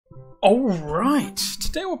Alright,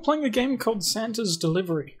 today we're playing a game called Santa's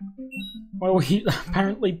Delivery, where we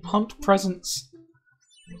apparently punt presents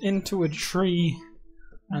into a tree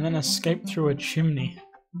and then escape through a chimney.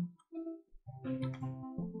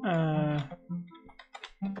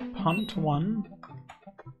 Punt 1,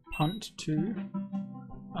 punt 2.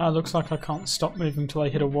 Looks like I can't stop moving till I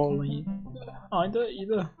hit a wall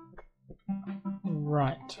either.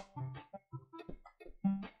 Right.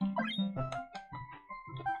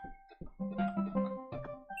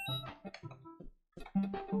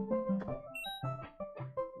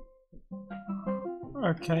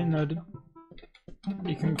 Okay, noted.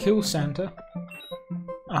 You can kill Santa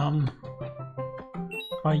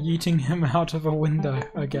by yeeting him out of a window,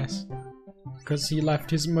 I guess, because he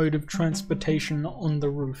left his mode of transportation on the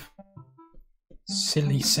roof.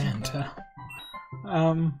 Silly Santa.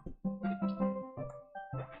 Oh,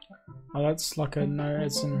 that's like a no,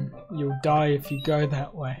 as in you'll die if you go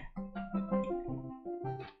that way.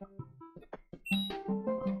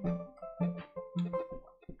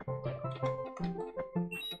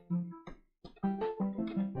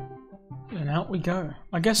 And out we go.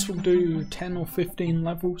 I guess we'll do 10 or 15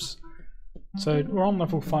 levels. So we're on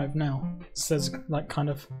level 5 now. It says like kind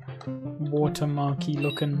of watermarky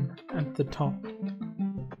looking at the top.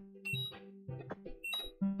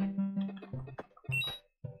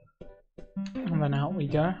 And then out we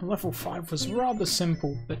go. Level 5 was rather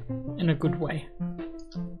simple, but in a good way.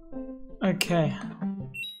 Okay,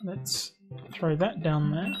 let's throw that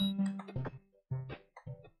down there.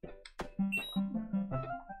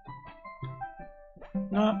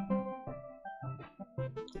 No.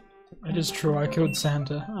 It is true, I killed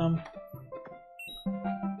Santa.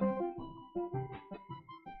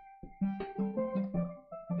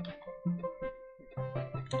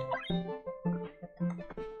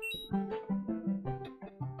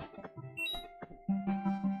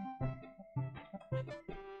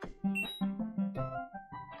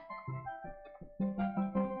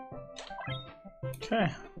 Okay.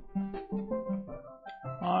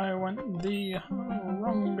 I went the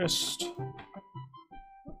wrongest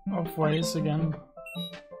of ways again.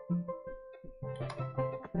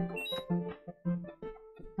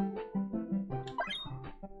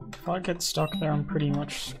 If I get stuck there, I'm pretty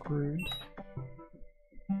much screwed.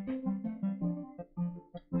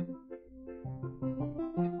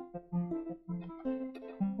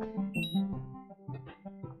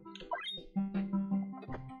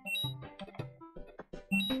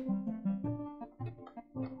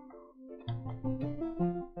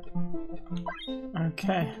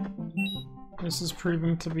 Okay, this is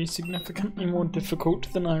proving to be significantly more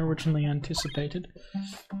difficult than I originally anticipated.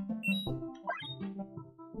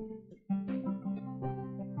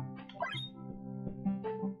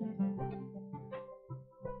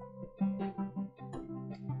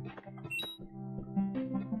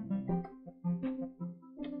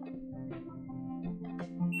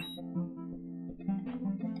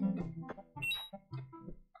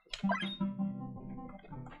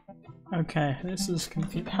 Okay, this is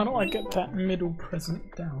confusing. How do I get that middle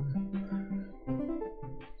present down?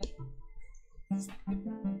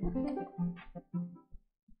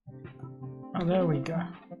 Oh, there we go.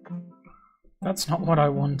 That's not what I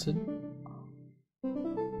wanted.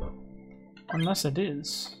 Unless it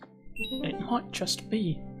is. It might just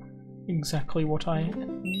be exactly what I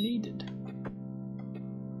needed.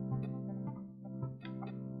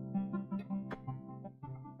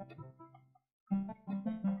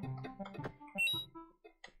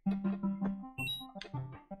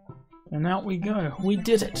 And out we go. We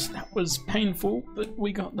did it. That was painful, but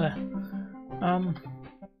we got there.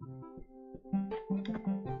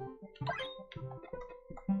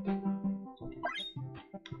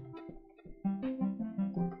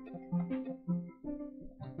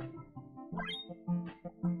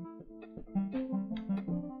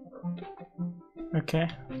 Okay.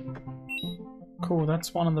 Cool,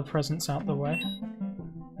 that's one of the presents out the way.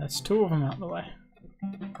 That's 2 of them out the way.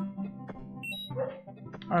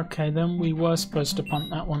 Okay, then we were supposed to punt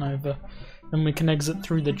that one over. Then we can exit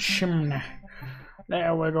through the chimney.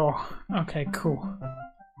 There we go. Okay, cool.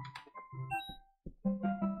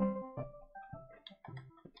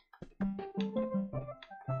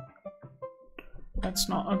 That's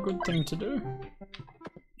not a good thing to do.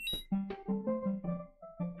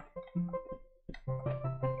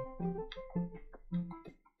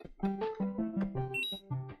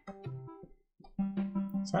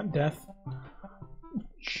 Is that death?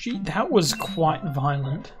 That was quite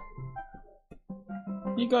violent.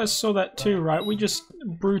 You guys saw that too, right? We just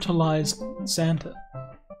brutalized Santa.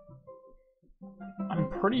 I'm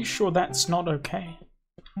pretty sure that's not okay.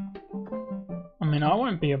 I mean, mean, I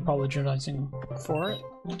won't be apologizing for it.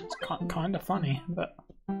 It's kind of funny, but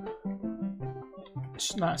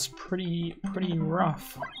that's pretty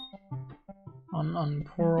rough on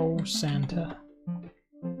poor old Santa.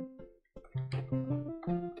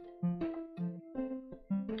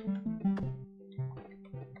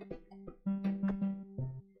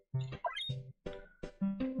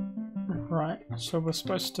 Right, so we're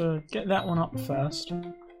supposed to get that one up first,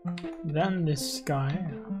 then this guy,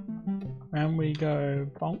 and we go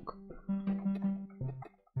bonk,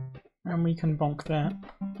 and we can bonk that.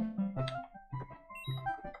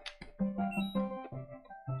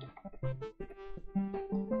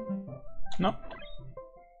 Nope.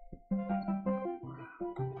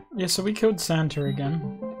 Yeah, so we killed Santa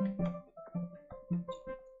again.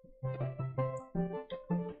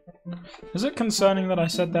 Is it concerning that I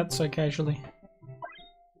said that so casually?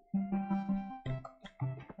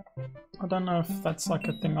 I don't know if that's like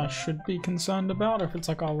a thing I should be concerned about, or if it's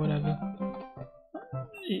like, oh, whatever.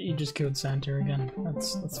 You just killed Santa again.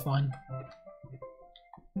 That's fine.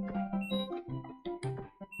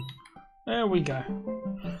 There we go.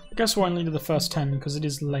 I guess we'll only do the first 10 because it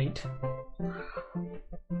is late.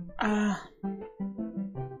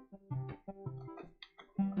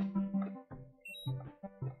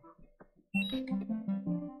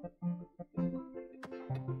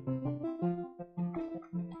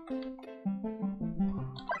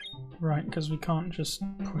 Right, because we can't just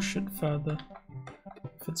push it further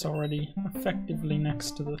if it's already effectively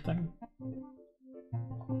next to the thing.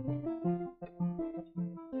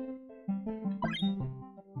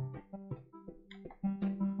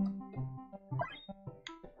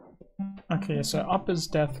 Okay, so up is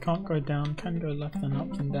death, can't go down, can go left and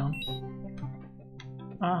up and down.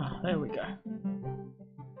 Ah, there we go.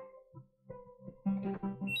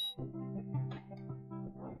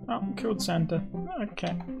 Oh, killed Santa.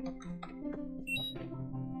 Okay.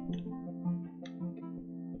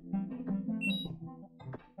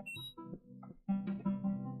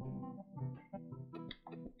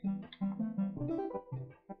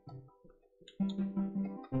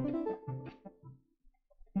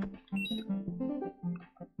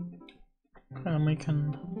 And we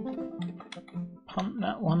can punt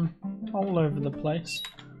that one all over the place.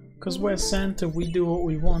 Because we're Santa, we do what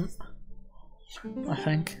we want. I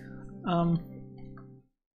think.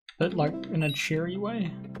 But like in a cheery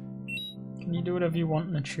way? Can you do whatever you want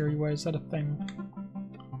in a cheery way? Is that a thing?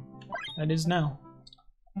 It is now.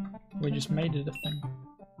 We just made it a thing.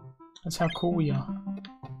 That's how cool we are.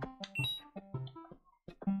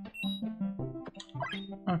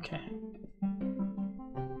 Okay.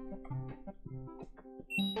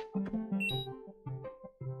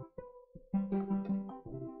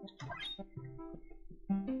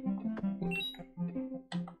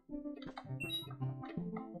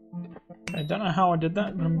 I don't know how I did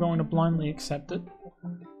that, but I'm going to blindly accept it,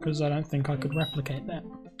 because I don't think I could replicate that.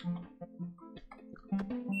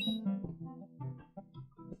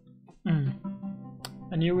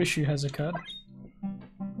 A new issue has occurred.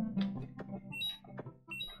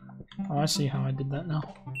 Oh, I see how I did that now.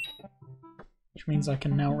 Which means I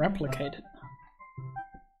can now replicate it.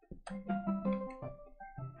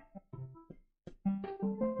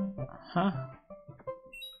 Huh?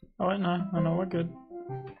 Oh wait, no, we're good.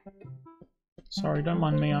 Sorry, don't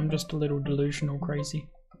mind me, I'm just a little delusional crazy.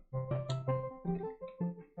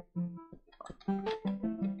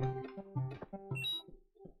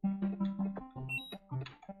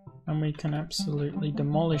 And we can absolutely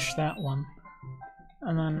demolish that one.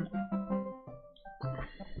 And then...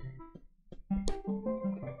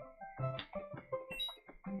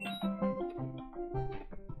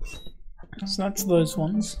 so that's those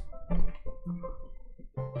ones.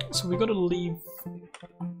 So we gotta leave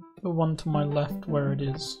the one to my left where it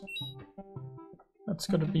is. That's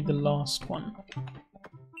gotta be the last one.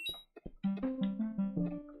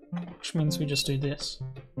 Which means we just do this.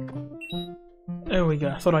 There we go.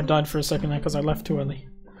 I thought I died for a second there because I left too early.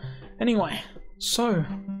 Anyway, so...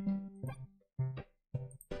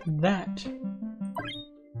 that...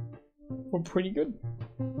 were pretty good.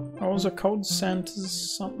 What was it called?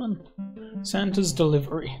 Santa's something? Santa's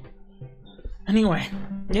Delivery. Anyway,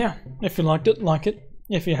 yeah, if you liked it, like it.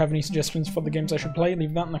 If you have any suggestions for the games I should play,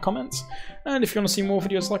 leave that in the comments. And if you want to see more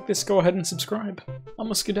videos like this, go ahead and subscribe.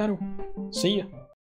 I'm a Skedaddle. See ya.